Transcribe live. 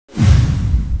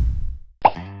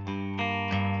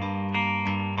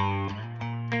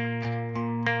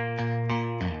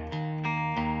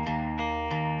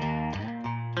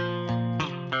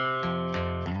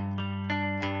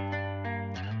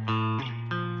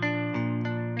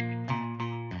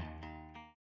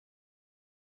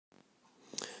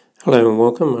Hello and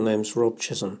welcome, my name's Rob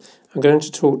Chisholm. I'm going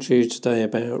to talk to you today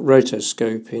about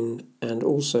rotoscoping and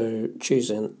also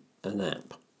choosing an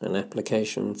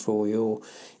application for your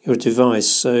device.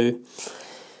 So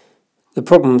the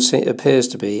problem appears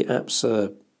to be apps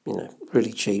are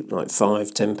really cheap, like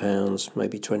 £5–10,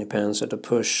 maybe £20 at a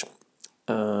push.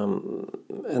 And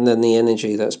then the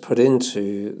energy that's put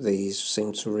into these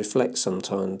seems to reflect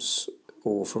sometimes,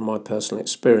 or from my personal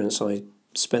experience, I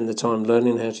spend the time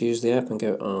learning how to use the app and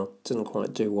go, didn't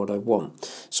quite do what I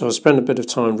want. So I spend a bit of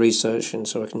time researching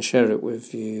so I can share it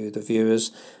with you, the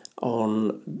viewers,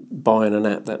 on buying an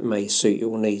app that may suit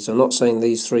your needs. I'm not saying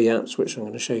these three apps, which I'm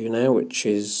going to show you now, which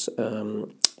is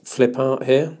FlipArt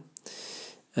here,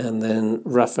 and then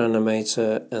Rough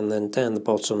Animator, and then down the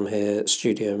bottom here,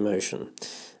 Studio Motion.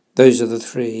 Those are the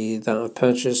three that I've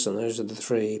purchased, and those are the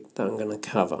three that I'm going to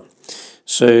cover.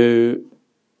 So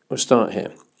we'll start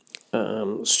here.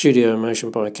 Studio Motion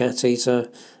by Cat Eater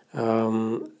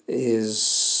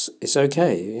is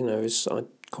okay. I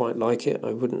quite like it.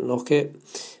 I wouldn't knock it.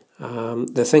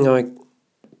 The thing I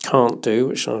can't do,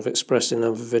 which I've expressed in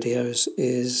other videos,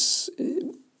 is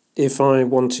if I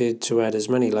wanted to add as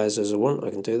many layers as I want, I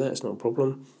can do that. It's not a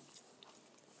problem.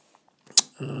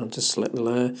 Just select the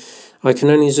layer. I can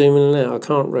only zoom in and out. I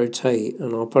can't rotate,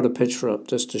 and I'll put a picture up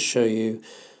just to show you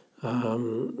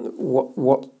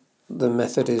what the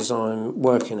method is I'm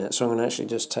working at. So I'm going to actually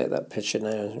just take that picture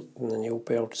now, and then you'll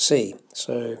be able to see.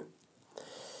 So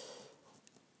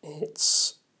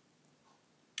it's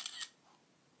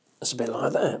a bit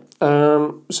like that.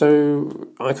 So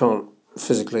I can't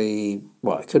physically,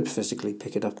 well, I could physically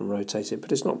pick it up and rotate it,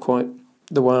 but it's not quite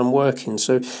the way I'm working.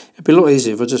 So it'd be a lot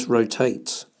easier if I just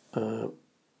rotate the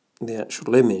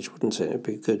actual image, wouldn't it? It'd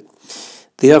be good.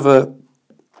 The other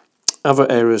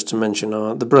areas to mention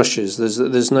are the brushes.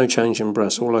 There's no change in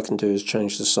brush. All I can do is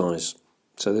change the size.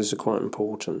 So those are quite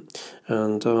important.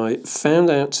 And I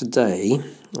found out today,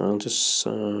 I'll just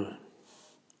come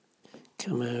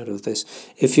out of this.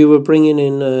 If you were bringing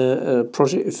in a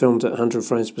project you filmed at 100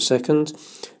 frames per second,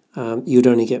 you'd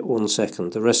only get 1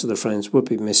 second. The rest of the frames would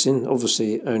be missing.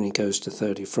 Obviously, it only goes to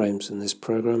 30 frames in this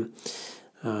program.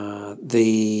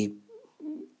 The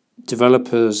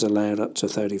developers allowed up to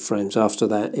 30 frames. After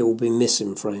that, it will be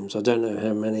missing frames. I don't know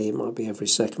how many. It might be every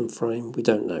second frame. We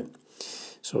don't know.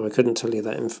 So I couldn't tell you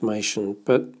that information.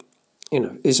 But,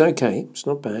 it's okay. It's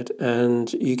not bad.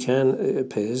 And you can, it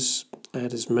appears,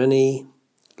 add as many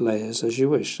layers as you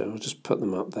wish. So I'll just put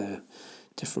them up there.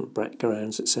 Different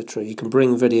backgrounds, etc. You can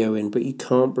bring video in, but you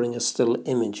can't bring a still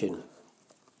image in.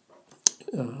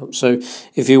 So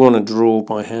if you want to draw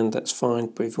by hand, that's fine,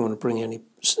 but if you want to bring any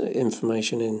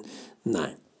information in,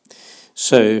 no.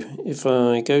 So if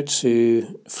I go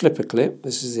to FlipaClip,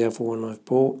 this is the other one I've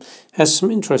bought, has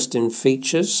some interesting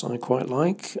features I quite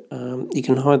like. You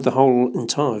can hide the whole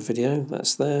entire video,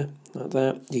 that's there, like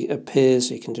that. It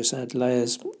appears, you can just add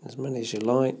layers, as many as you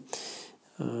like.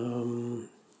 You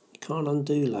can't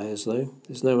undo layers though,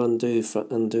 there's no undo for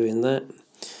undoing that.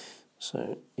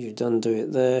 So you'd undo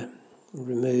it there.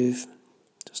 Remove,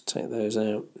 just take those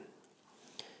out.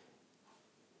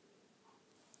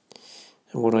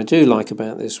 And what I do like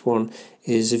about this one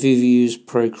is if you've used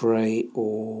Procreate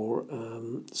or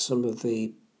some of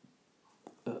the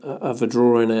other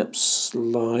drawing apps,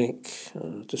 like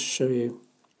I'll just show you,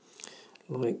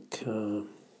 like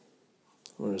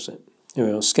where is it? Here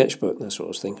we are, Sketchbook. That's what I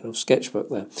was thinking of, Sketchbook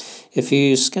there. If you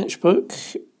use Sketchbook,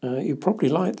 you probably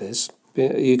like this.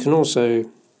 You can also,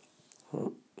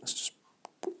 let's just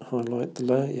highlight the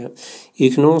layer, yeah.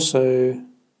 You can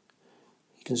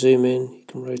zoom in, you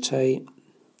can rotate,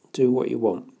 do what you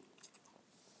want.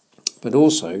 But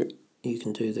also, you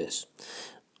can do this.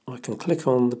 I can click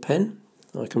on the pen,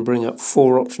 I can bring up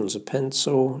 4 options, a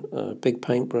pencil, a big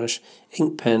paintbrush,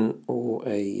 ink pen, or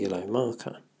a yellow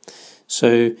marker.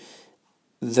 So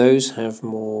those have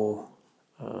more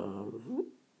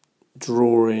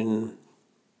drawing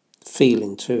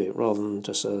feeling to it, rather than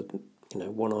just a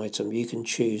one item. You can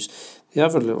choose. The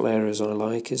other little areas I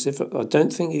like is if I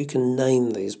don't think you can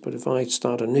name these, but if I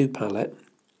start a new palette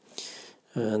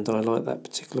and I like that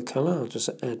particular colour, I'll just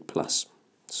add plus.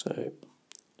 So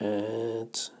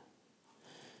add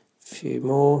a few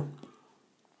more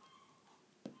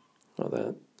like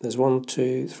that. There's 1,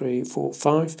 2, 3, 4,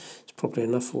 5. It's probably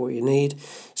enough for what you need.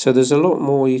 So there's a lot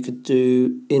more you could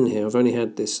do in here. I've only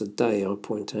had this a day, I'll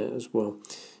point out as well.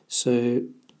 So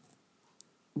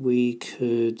we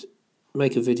could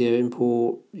make a video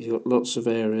import. You've got lots of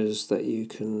areas that you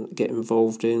can get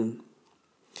involved in.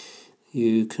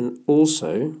 You can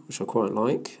also, which I quite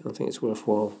like, I think it's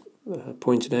worthwhile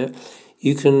pointing out,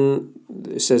 you can,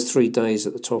 it says 3 days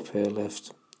at the top here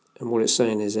left. and what it's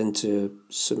saying is enter,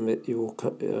 submit your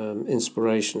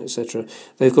inspiration, etc.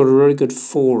 They've got a really good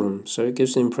forum, so it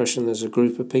gives the impression there's a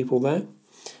group of people there,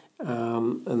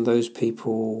 and those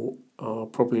people are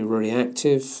probably really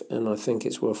active, and I think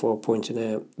it's worthwhile pointing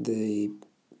out the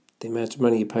amount of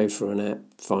money you pay for an app,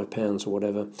 £5 or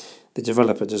whatever. The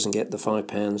developer doesn't get the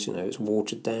 £5, you know, it's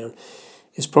watered down.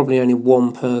 It's probably only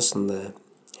one person there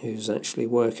who's actually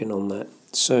working on that.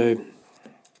 So,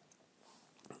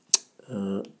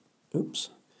 oops.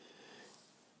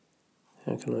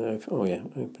 How can I open? Oh yeah,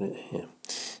 open it here.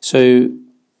 So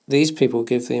these people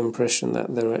give the impression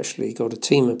that they're actually got a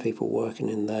team of people working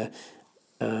in there,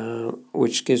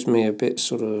 which gives me a bit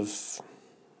sort of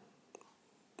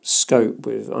scope.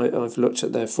 I've looked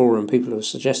at their forum. People have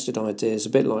suggested ideas, a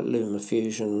bit like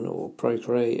LumaFusion or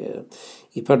Procreate.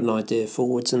 You put an idea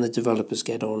forwards, and the developers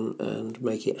get on and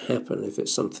make it happen if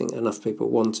it's something enough people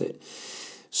want it.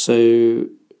 So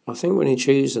I think when you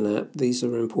choose an app, these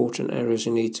are important areas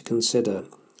you need to consider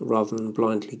rather than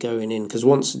blindly going in, because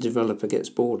once the developer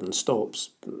gets bored and stops,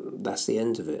 that's the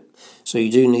end of it. So you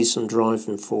do need some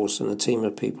driving force, and a team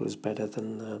of people is better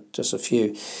than just a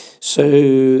few.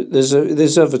 So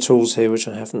there's other tools here which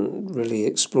I haven't really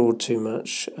explored too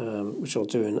much, which I'll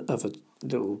do in other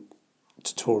little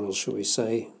tutorials, shall we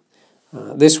say.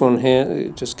 This one here,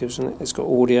 it just gives it's got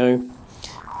audio.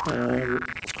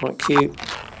 It's quite cute.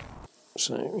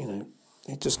 So, you know,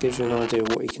 it just gives you an idea of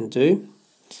what you can do.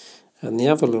 And the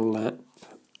other little app,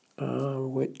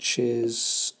 which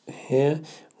is here,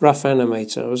 Rough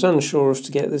Animator. I was unsure if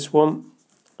to get this one,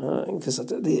 because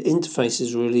the interface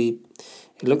is really,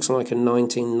 it looks like a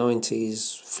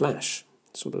 1990s Flash,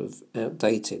 sort of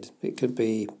outdated. It could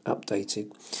be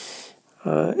updated.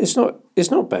 It's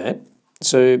not bad.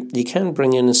 So you can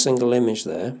bring in a single image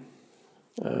there.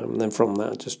 Then from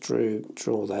that I just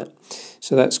draw that.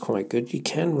 So that's quite good. You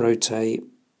can rotate,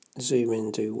 zoom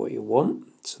in, do what you want.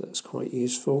 So that's quite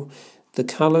useful. The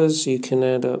colours you can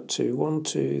add up to 1,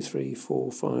 2, 3,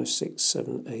 4, 5, 6,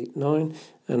 7, 8, 9.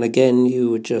 And again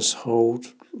you would just long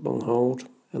hold,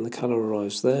 and the colour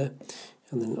arrives there,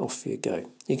 and then off you go.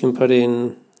 You can put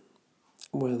in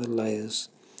where the layers.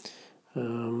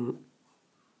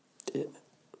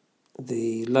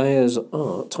 The layers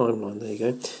are timeline. There you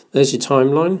go. There's your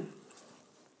timeline.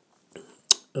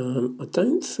 I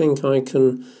don't think I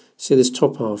can see this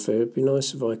top half here. It'd be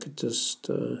nice if I could just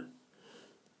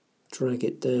drag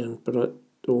it down,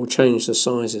 or change the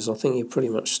sizes. I think you're pretty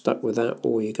much stuck with that,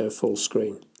 or you go full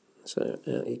screen. So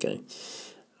out you go.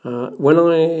 When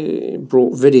I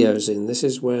brought videos in, this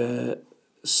is where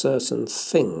certain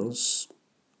things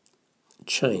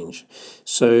change.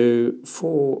 So,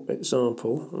 for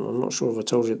example, I'm not sure if I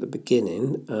told you at the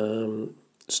beginning,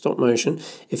 stop motion.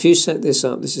 If you set this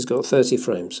up, this has got 30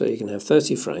 frames, so you can have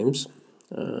 30 frames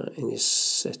in your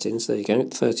settings. There you go,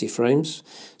 30 frames,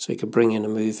 so you can bring in a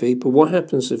movie. But what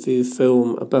happens if you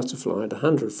film a butterfly at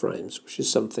 100 frames, which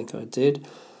is something I did?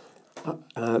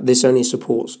 This only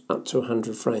supports up to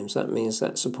 100 frames. That means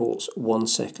that supports 1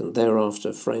 second.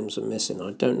 Thereafter, frames are missing.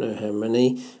 I don't know how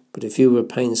many, but if you were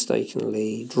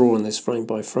painstakingly drawing this frame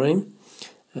by frame,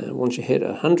 once you hit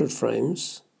 100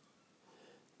 frames,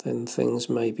 then things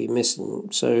may be missing.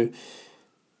 So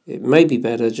it may be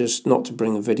better just not to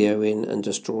bring a video in and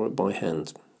just draw it by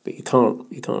hand. But you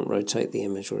can't rotate the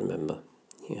image, remember.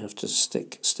 You have to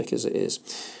stick as it is.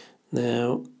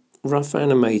 Now, Rough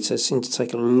Animator seemed to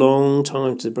take a long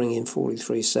time to bring in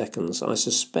 43 seconds. I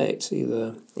suspect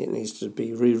either it needs to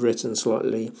be rewritten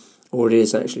slightly, or it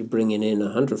is actually bringing in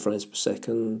 100 frames per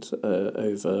second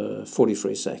over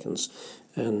 43 seconds.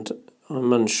 And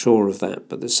I'm unsure of that,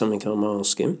 but there's something I'm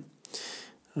asking.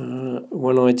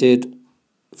 When I did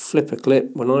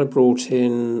FlipaClip, when I brought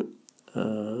in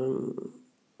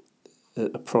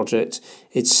a project,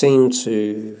 it seemed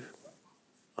to...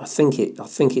 I think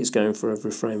it's going for every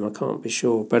frame. I can't be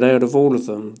sure, but out of all of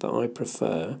them that I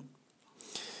prefer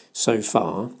so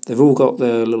far, they've all got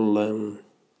their little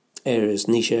areas,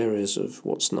 niche areas of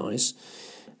what's nice.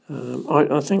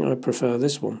 I think I prefer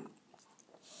this one.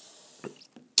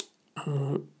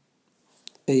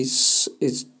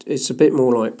 It's a bit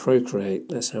more like Procreate.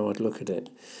 That's how I'd look at it.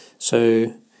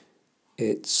 So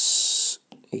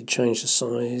you change the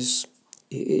size.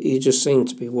 You just seem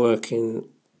to be working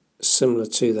similar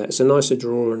to that. It's a nicer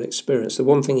drawing experience. The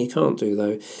one thing you can't do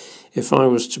though, if I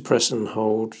was to press and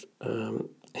hold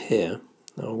here,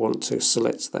 I want to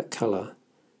select that colour,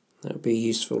 that would be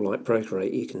useful like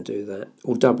Procreate, you can do that.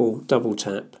 Or double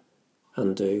tap,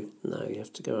 undo. No, you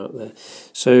have to go up there.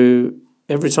 So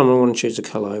every time I want to choose a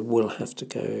colour, I will have to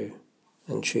go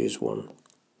and choose one.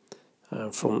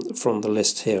 From the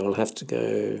list here, I'll have to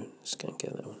go, let's go and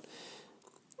get that one.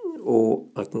 or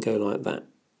I can go like that.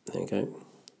 There you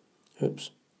go.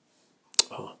 Oops.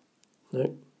 Oh,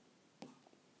 no.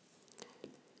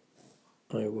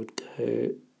 I would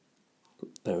go,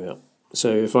 there we are.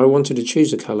 So if I wanted to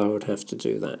choose a colour, I would have to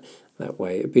do that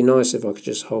way. It'd be nice if I could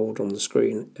just hold on the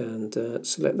screen and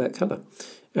select that colour.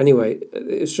 Anyway,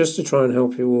 it's just to try and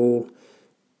help you all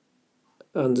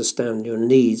understand your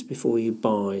needs before you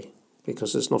buy,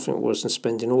 because there's nothing worse than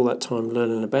spending all that time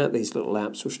learning about these little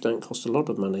apps, which don't cost a lot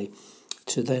of money,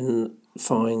 to then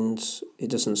find it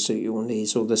doesn't suit your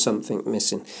needs or there's something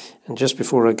missing. And just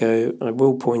before I go, I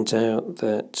will point out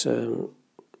that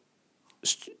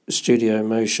Studio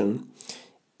Motion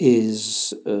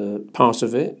is part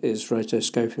of it is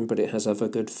rotoscoping, but it has other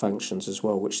good functions as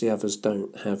well, which the others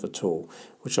don't have at all,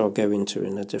 which I'll go into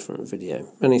in a different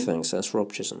video. Many thanks. That's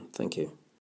Rob Chisholm. Thank you.